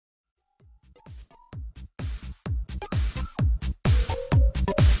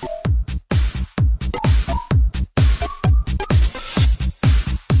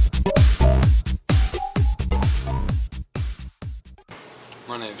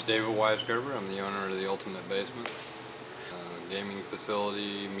name's David Weisgerber. I'm the owner of the Ultimate Basement. Gaming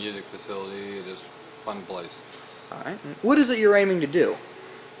facility, music facility, just fun place. Alright. What is it you're aiming to do?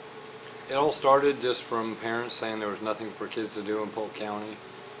 It all started just from parents saying there was nothing for kids to do in Polk County.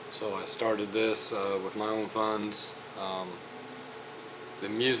 So I started this with my own funds. The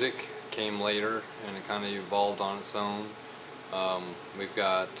music came later and it kind of evolved on its own. We've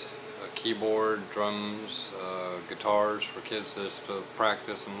got a keyboard, drums, guitars for kids just to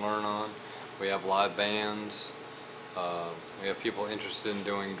practice and learn on. We have live bands. We have people interested in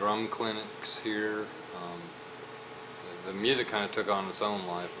doing drum clinics here. The music kind of took on its own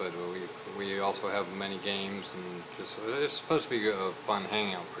life, but we also have many games, and just it's supposed to be a fun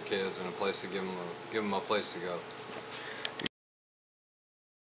hangout for kids and a place to give them a place to go.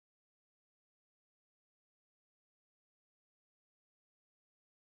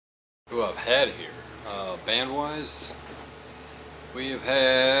 Who I've had here, band-wise, we have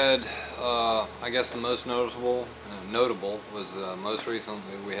had, I guess the most notable was most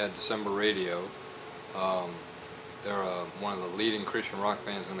recently we had December Radio. They're one of the leading Christian rock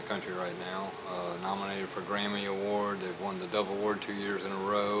bands in the country right now, nominated for Grammy Award. They've won the Dove Award 2 years in a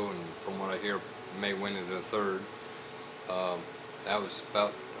row, and from what I hear, may win it a third. That was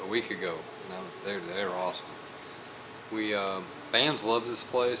about a week ago. They're awesome. Bands love this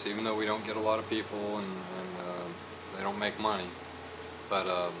place, even though we don't get a lot of people and they don't make money. But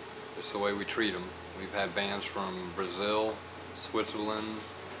it's the way we treat them. We've had bands from Brazil, Switzerland,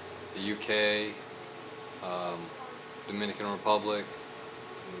 the UK, Dominican Republic.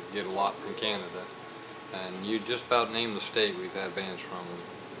 We get a lot from Canada. And you just about name the state we've had bands from.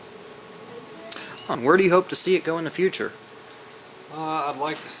 Where do you hope to see it go in the future? I'd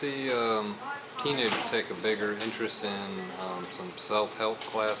like to see teenagers take a bigger interest in some self-help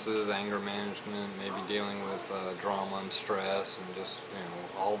classes, anger management, maybe dealing with drama and stress, and just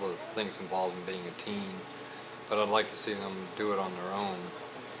all the things involved in being a teen. But I'd like to see them do it on their own.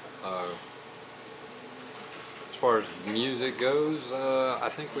 As far as music goes, I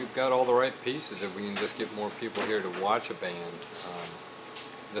think we've got all the right pieces. If we can just get more people here to watch a band,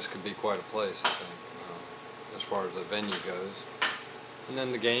 this could be quite a place, I think, as far as the venue goes. And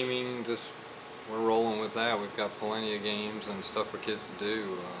then the gaming, we're rolling with that. We've got plenty of games and stuff for kids to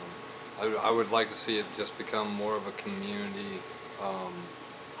do. I would like to see it just become more of a community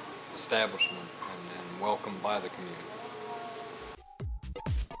establishment and welcomed by the community.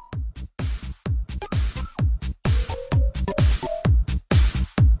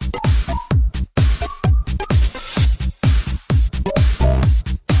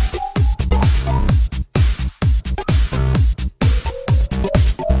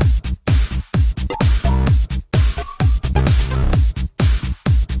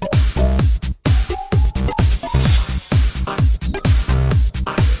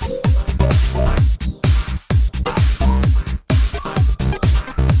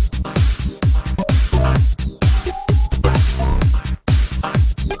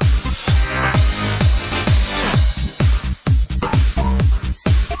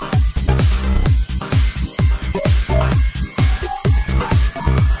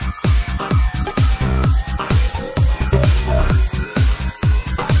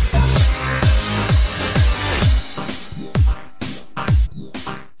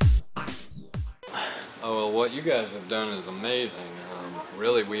 What you guys have done is amazing.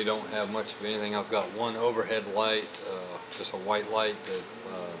 Really, we don't have much of anything. I've got one overhead light, just a white light that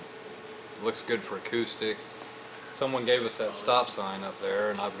looks good for acoustic. Someone gave us that stop sign up there,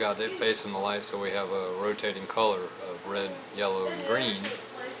 and I've got it facing the light, so we have a rotating color of red, yellow, and green.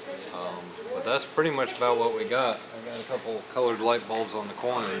 But that's pretty much about what we got. I got a couple colored light bulbs on the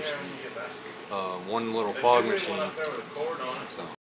corners, and one little fog machine. So.